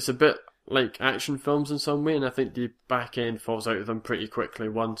think it's a bit like action films in some way, and I think the back end falls out of them pretty quickly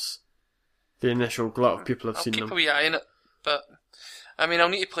once the initial glut of people have seen them. I'll keep a wee eye on it, but I mean, I'll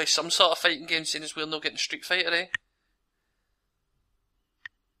need to play some sort of fighting game, seeing as we're not getting Street Fighter, eh?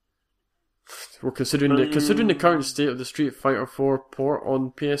 Well, considering the current state of the Street Fighter 4 port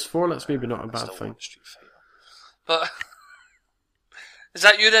on PS4, that's maybe not a bad thing. Street Fighter. But is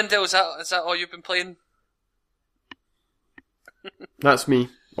that you then, Dale? Is that all you've been playing? That's me,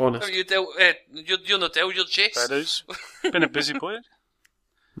 honest. No, you Dale, you're not Dale, you're Jace. That is. Been a busy boy.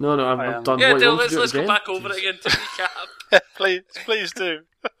 No, I'm done. Yeah, what, Dale, let's go back over it again to recap. please do.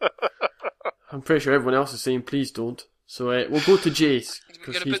 I'm pretty sure everyone else is saying please don't. So we'll go to Jace, We're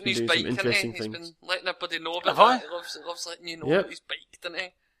because going to he's put been his doing bike, some isn't he? interesting He's things. been letting everybody know about Have I? that. He loves letting you know Yep. about his bike, doesn't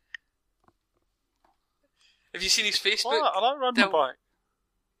he? Have you seen his Facebook? Oh, I like riding my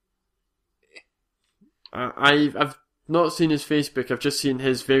bike. I've not seen his Facebook, I've just seen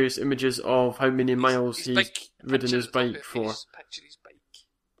his various images of how many miles he's ridden his bike for. Picture his bike.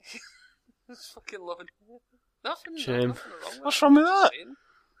 He's fucking loving it. Nothing Shame. wrong with What's wrong with that?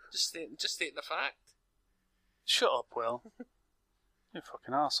 Just stating the fact. Shut up, Will. You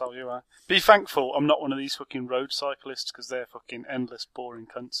fucking arsehole, you are. Be thankful I'm not one of these fucking road cyclists, because they're fucking endless, boring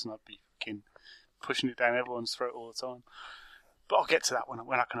cunts, and I'd be fucking pushing it down everyone's throat all the time. But I'll get to that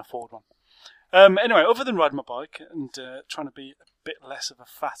when I can afford one. Anyway, other than riding my bike and trying to be a bit less of a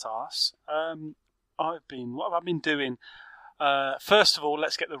fat arse, what have I been doing? First of all,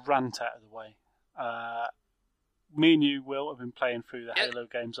 let's get the rant out of the way. Me and you, Will, have been playing through the Halo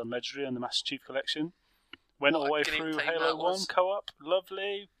games on Legendary and the Master Chief Collection. Went all the way through Halo 1 co-op.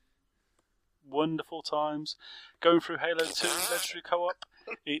 Lovely. Wonderful times. Going through Halo 2 Legendary co-op.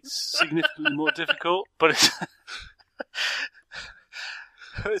 It's significantly more difficult, but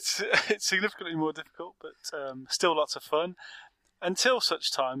it's significantly more difficult, but still lots of fun. Until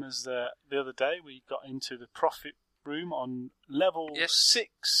such time as the other day we got into the Prophet room on level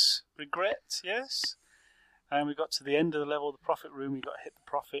 6. Regret, yes? And we got to the end of the level of the Prophet room. We got to hit the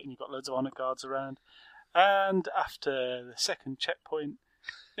Prophet, and you got loads of honor guards around. And after the second checkpoint,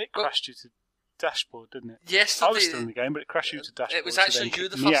 it crashed you to dashboard, didn't it? Yesterday, I was still in the game, but it crashed you to dashboard. It was actually you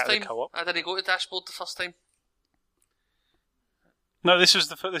the first time. Co-op. I didn't go to dashboard the first time. No, this was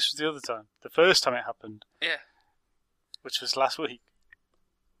the other time. The first time it happened. Yeah. Which was last week.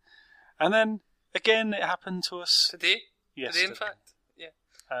 And then again, it happened to us today. Yesterday. Today, in fact. Yeah.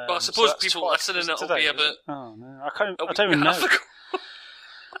 But I suppose so people listening, it'll be about. Oh no, I don't even know.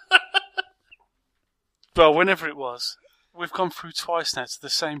 Well, whenever it was, we've gone through twice now to the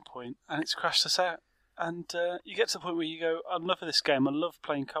same point, and it's crashed us out. And you get to the point where you go, I love this game, I love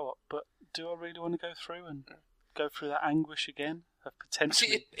playing co-op, but do I really want to go through that anguish again of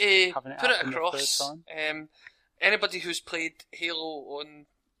potentially having it happen the third time? Anybody who's played Halo on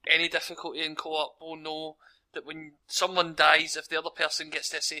any difficulty in co-op will know that when someone dies, if the other person gets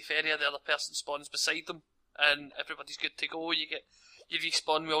to a safe area, the other person spawns beside them, and everybody's good to go. You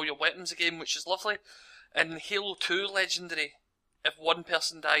respawn with all your weapons again, which is lovely. In Halo 2 Legendary, if one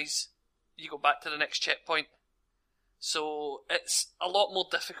person dies, you go back to the next checkpoint. So it's a lot more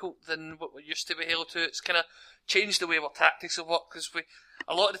difficult than what we're used to with Halo 2. It's kind of changed the way our tactics have worked, because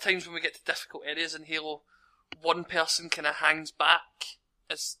a lot of the times when we get to difficult areas in Halo, one person kind of hangs back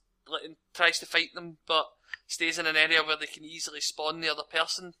and tries to fight them, but stays in an area where they can easily spawn the other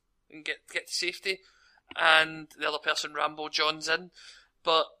person and get to safety, and the other person Rambo John's in.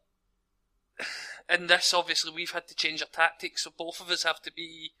 But in this, obviously, we've had to change our tactics, so both of us have to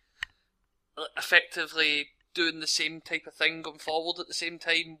be effectively doing the same type of thing, going forward at the same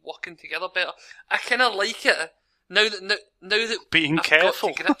time, working together better. I kind of like it now that being I've careful.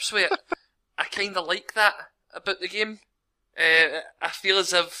 got to grips with it. I kind of like that about the game. I feel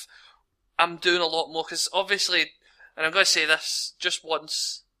as if I'm doing a lot more, because obviously, and I'm going to say this just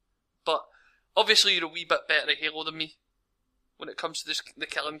once, but obviously you're a wee bit better at Halo than me when it comes to the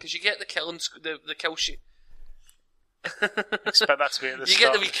killing, because you get the kill sheet. Expect that to be at the You start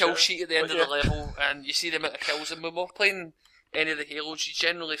get the of wee the kill show. sheet at the end of the level, and you see the amount of kills, and when we're playing any of the Halos, you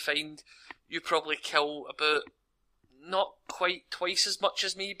generally find you probably kill about, not quite twice as much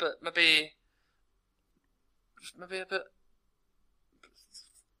as me, but maybe about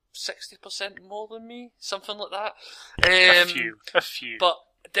 60% more than me, something like that. A few. But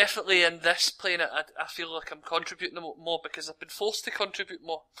definitely in this playing it, I feel like I'm contributing more because I've been forced to contribute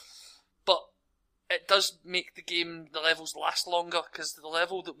more. But it does make the levels last longer, because the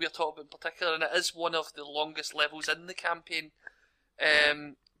level that we're talking about in particular, and it is one of the longest levels in the campaign.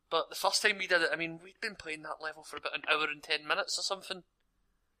 But the first time we did it, I mean, we'd been playing that level for about an hour and 10 minutes or something.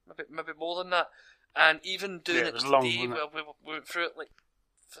 Maybe more than that. And even doing it long, today, wasn't it? we went through it like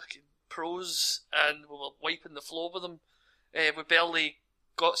fucking pros, and we were wiping the floor with them. We barely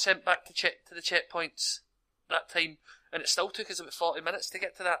got sent back to the checkpoints that time, and it still took us about 40 minutes to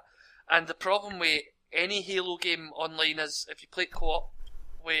get to that. And the problem with any Halo game online is if you play co-op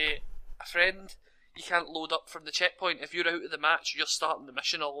with a friend, you can't load up from the checkpoint. If you're out of the match, you're starting the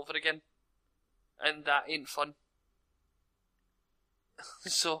mission all over again, and that ain't fun.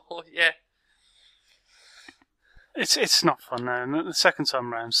 So yeah. It's not fun now. The second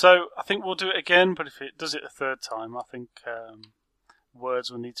time round, so I think we'll do it again. But if it does it a third time, I think words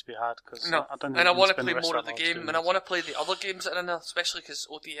will need to be had because I don't. And I want to play more of the game, and I want to play the other games that are in there, especially because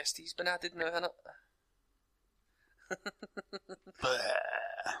ODST's been added now, hasn't it?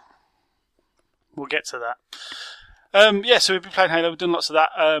 We'll get to that. So we've been playing Halo. We've done lots of that.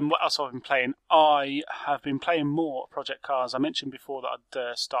 What else have I been playing? I have been playing more Project Cars. I mentioned before that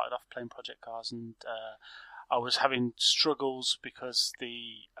I'd started off playing Project Cars, and I was having struggles because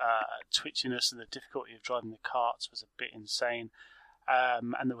the twitchiness and the difficulty of driving the karts was a bit insane.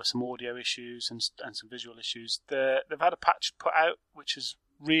 And there were some audio issues and some visual issues. They've had a patch put out which has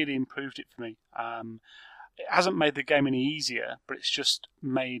really improved it for me. It hasn't made the game any easier, but it's just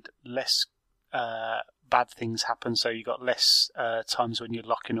made less bad things happen. So you got less times when you're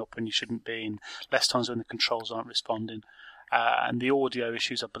locking up when you shouldn't be, and less times when the controls aren't responding. And the audio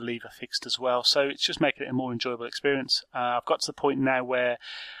issues, I believe, are fixed as well. So it's just making it a more enjoyable experience. I've got to the point now where,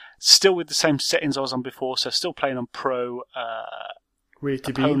 still with the same settings I was on before, so still playing on Pro,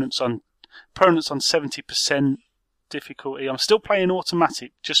 opponents on 70% difficulty. I'm still playing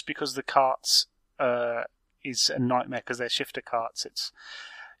automatic just because the karts is a nightmare because they're shifter karts.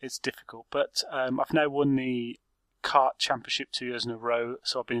 It's difficult. But I've now won the kart championship 2 years in a row,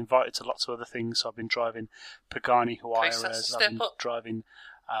 so I've been invited to lots of other things. So I've been driving Pagani Huayras, I've been driving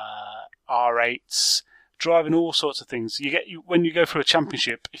R8s, driving all sorts of things. When you go for a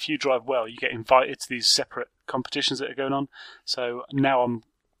championship, if you drive well, you get invited to these separate competitions that are going on. So now I'm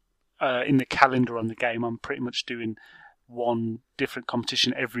in the calendar on the game. I'm pretty much doing one different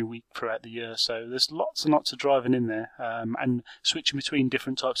competition every week throughout the year. So there's lots and lots of driving in there, and switching between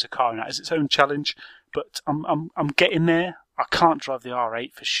different types of car, and that is its own challenge. But I'm getting there. I can't drive the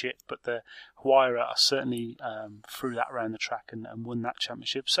R8 for shit, but the Huayra, I certainly threw that around the track and won that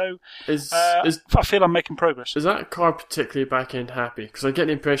championship. So I feel I'm making progress. Is that car particularly back-end happy? Because I get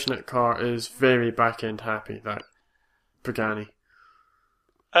the impression that car is very back-end happy, that Pagani.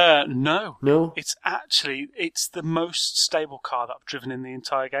 No. No? It's the most stable car that I've driven in the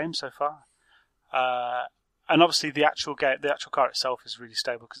entire game so far. And obviously the actual car itself is really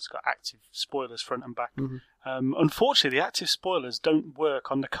stable because it's got active spoilers front and back. Mm-hmm. Unfortunately, the active spoilers don't work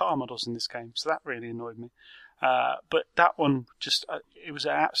on the car models in this game, so that really annoyed me. But that one it was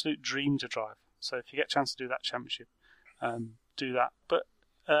an absolute dream to drive. So if you get a chance to do that championship, do that. But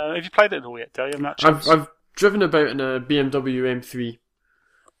have you played it at all yet, Dale? You haven't had a chance? I've driven about in a BMW M3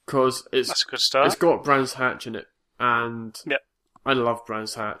 because that's a good start. It's got Brands Hatch in it, and yep. I love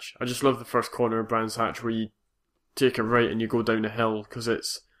Brands Hatch. I just love the first corner of Brands Hatch where you take a right and you go down a hill because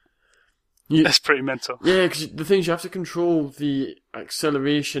that's pretty mental. Yeah, because the thing is you have to control the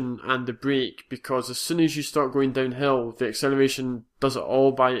acceleration and the brake, because as soon as you start going downhill, the acceleration does it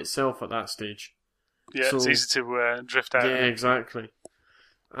all by itself at that stage. Yeah, so, it's easy to drift out. Yeah, exactly.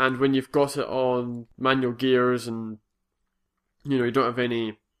 And when you've got it on manual gears and you don't have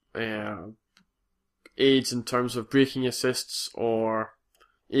any aids in terms of braking assists or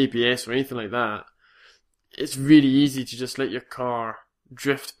ABS or anything like that, it's really easy to just let your car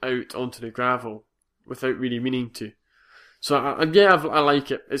drift out onto the gravel without really meaning to. So I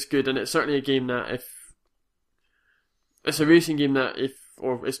like it. It's good, and it's certainly a game that it's a racing game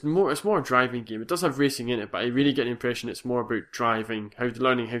it's more a driving game. It does have racing in it, but I really get the impression it's more about driving,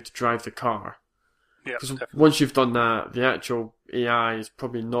 learning how to drive the car. Yeah, because once you've done that, the actual AI is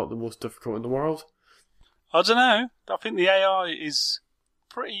probably not the most difficult in the world. I don't know. I think the AI is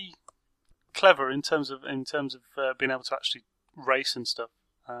pretty clever in terms of being able to actually race and stuff.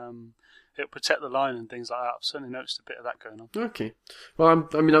 It'll protect the line and things like that. I've certainly noticed a bit of that going on. Okay. Well,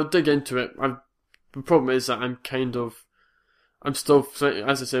 I'll dig into it. The problem is that I'm still,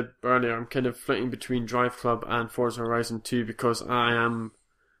 as I said earlier, I'm kind of flitting between Drive Club and Forza Horizon 2 because I am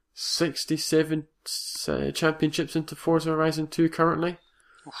 67 championships into Forza Horizon 2 currently.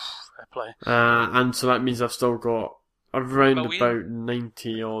 Fair play. And so that means I've still got around about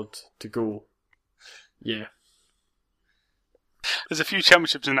 90 odd to go. Yeah. There's a few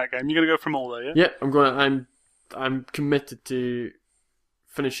championships in that game. You're going to go from all though, yeah? Yeah, I'm committed to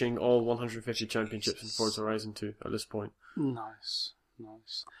finishing all 150 championships in Forza Horizon 2 at this point. Nice.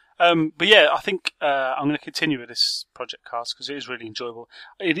 Nice. But yeah, I think I'm going to continue with this Project Cars because it is really enjoyable.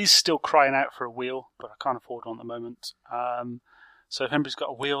 It is still crying out for a wheel, but I can't afford one at the moment. So if anybody's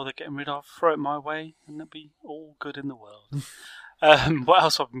got a wheel they're getting rid of, throw it my way and it'll be all good in the world. What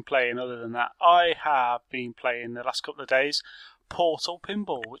else have I been playing other than that? I have been playing the last couple of days Portal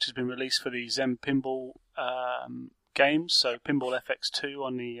Pinball, which has been released for the Zen Pinball games. So Pinball FX2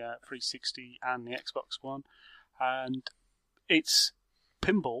 on the 360 and the Xbox One. And it's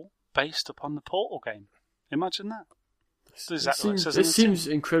pinball based upon the Portal game. Imagine that. It seems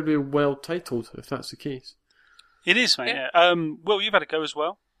incredibly well titled, if that's the case. It is, mate. Yeah. Will, you've had a go as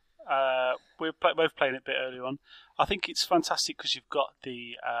well. We're both playing it a bit earlier on. I think it's fantastic because you've got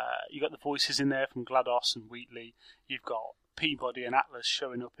the voices in there from GLaDOS and Wheatley. You've got Peabody and Atlas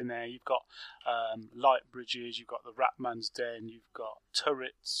showing up in there. You've got light bridges. You've got the Ratman's Den. You've got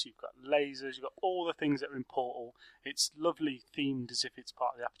turrets. You've got lasers. You've got all the things that are in Portal. It's lovely themed as if it's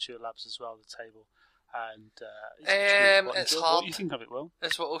part of the Aperture Labs as well, the table. And it's hard. What do you think of it, Will?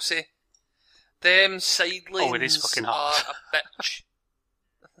 That's what I'll say. Them side lanes it is fucking hard. are a bitch.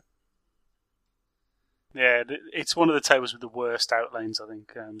 Yeah, it's one of the tables with the worst outlanes, I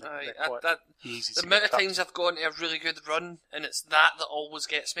think. Easy the amount of times I've gone to a really good run, and it's that always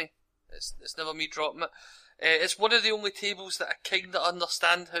gets me. It's never me dropping it. It's one of the only tables that I kind of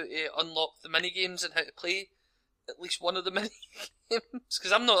understand how to unlock the mini games and how to play at least one of the mini games,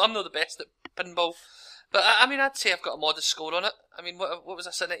 because I'm not the best at pinball. But I mean, I'd say I've got a modest score on it. I mean, what was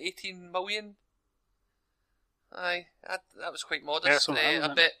I sitting at 18 million? That was quite modest.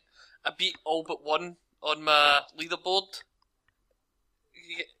 Yeah, I beat all but one on my leaderboard.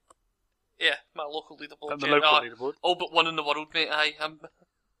 Yeah, my local leaderboard. The local leaderboard? All but one in the world, mate.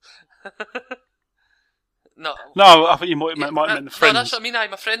 No, I think you might have meant the friends. No, that's what I mean.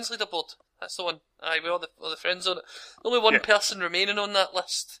 My friends leaderboard. That's the one. With all the friends on it. Only one person remaining on that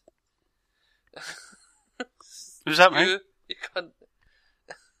list. Who's that, mate? You can't.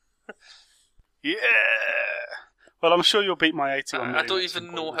 Yeah. Well, I'm sure you'll beat my 81 million. I don't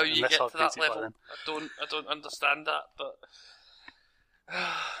even know how you get to that level. I don't understand that, but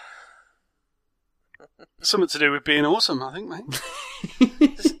something to do with being awesome, I think,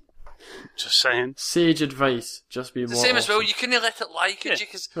 mate. Just saying. Sage advice. Just be more. The same as well. awesome. You couldn't let it lie, could you?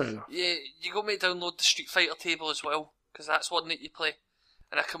 Because Yeah. you got me to download the Street Fighter table as well, because that's one that you play.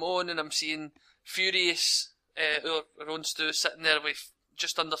 And I come on and I'm seeing Furious, our own Stu, sitting there with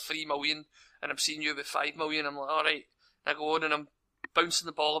just under 3 million. And I'm seeing you with 5 million, I'm like, alright. And I go on and I'm bouncing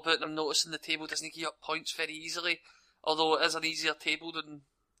the ball about and I'm noticing the table doesn't give up points very easily. Although it is an easier table than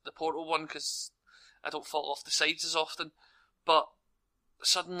the Portal one because I don't fall off the sides as often. But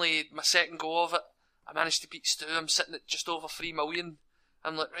suddenly, my second go of it, I managed to beat Stu. I'm sitting at just over 3 million.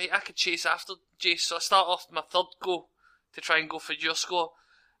 I'm like, right, I could chase after Jace. So I start off my third go to try and go for your score.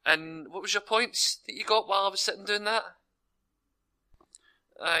 And what was your points that you got while I was sitting doing that?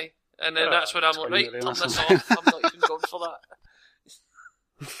 Aye. And then that's when I'm like, right, turn this off. I'm not even going for that.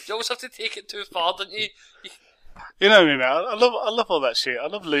 You always have to take it too far, don't you? You know me, man. I love all that shit. I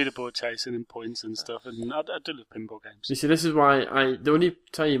love leaderboard chasing and points and stuff, and I do love pinball games. You see, this is why the only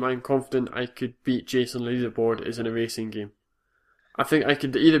time I'm confident I could beat Jason leaderboard is in a racing game. I think I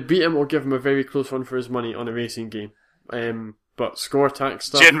could either beat him or give him a very close run for his money on a racing game. But score attack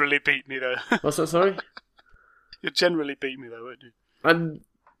stuff. Generally beat me though. What's that? Sorry. You'd generally beat me though, wouldn't you? And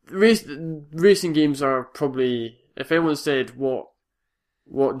racing games are probably, if anyone said what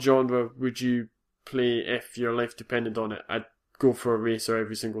genre would you play if your life depended on it, I'd go for a racer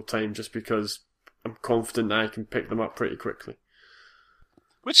every single time just because I'm confident that I can pick them up pretty quickly.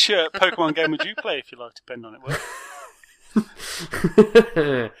 Which Pokemon game would you play if your life depended on it, Will?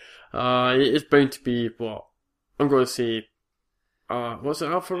 It's bound to be what? I'm going to say, what's it,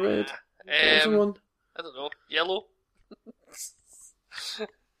 Alpha Red? What's the one? I don't know. Yellow?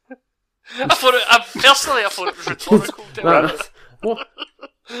 I thought it was rhetorical. What?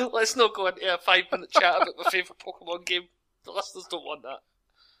 Let's not go into a 5-minute chat about my favourite Pokemon game. The listeners don't want that.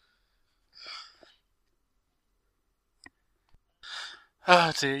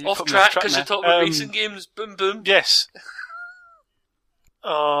 Oh dear. Off track because you're talking about racing games. Boom, boom. Yes.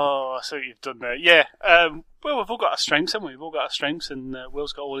 Oh, I see what you've done there. Yeah. Well, we've all got our strengths, haven't we? We've all got our strengths, and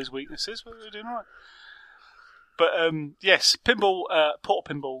Will's got all his weaknesses. We're doing all right. But yes, pinball, Portal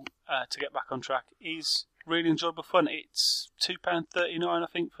Pinball, to get back on track, is really enjoyable fun. It's £2.39, I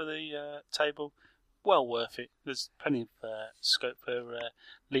think, for the table. Well worth it. There's plenty of scope for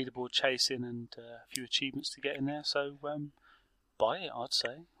leaderboard chasing and a few achievements to get in there. So buy it, I'd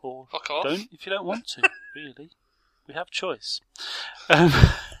say, or fuck off. Don't if you don't want to. Really, we have choice.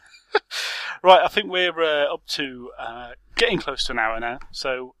 Right, I think we're up to getting close to an hour now,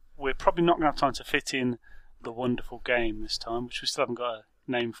 so we're probably not going to have time to fit in the wonderful game this time, which we still haven't got a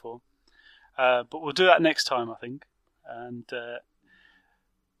name for. But we'll do that next time, I think. And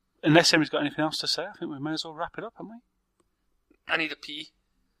unless anybody's got anything else to say, I think we may as well wrap it up, haven't we? I need a pee.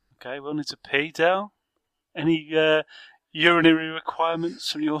 Okay, we'll need to pee, Dale. Any urinary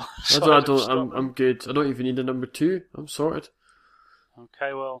requirements from your side? I'm good. I don't even need a number 2. I'm sorted.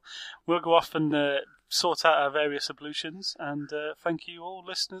 Okay, well, we'll go off and sort out our various ablutions, and thank you all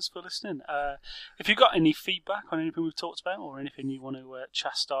listeners for listening. If you've got any feedback on anything we've talked about, or anything you want to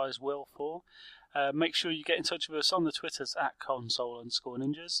chastise Will for, make sure you get in touch with us on the Twitters at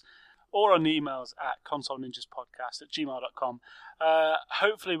console_ninjas, or on the emails at consoleninjaspodcast@gmail.com.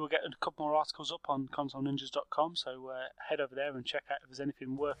 Hopefully we'll get a couple more articles up on consoleninjas.com, so head over there and check out if there's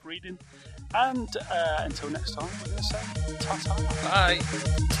anything worth reading. And until next time, we're going to say ta-ta. Bye.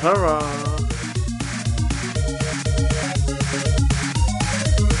 Ta-ra.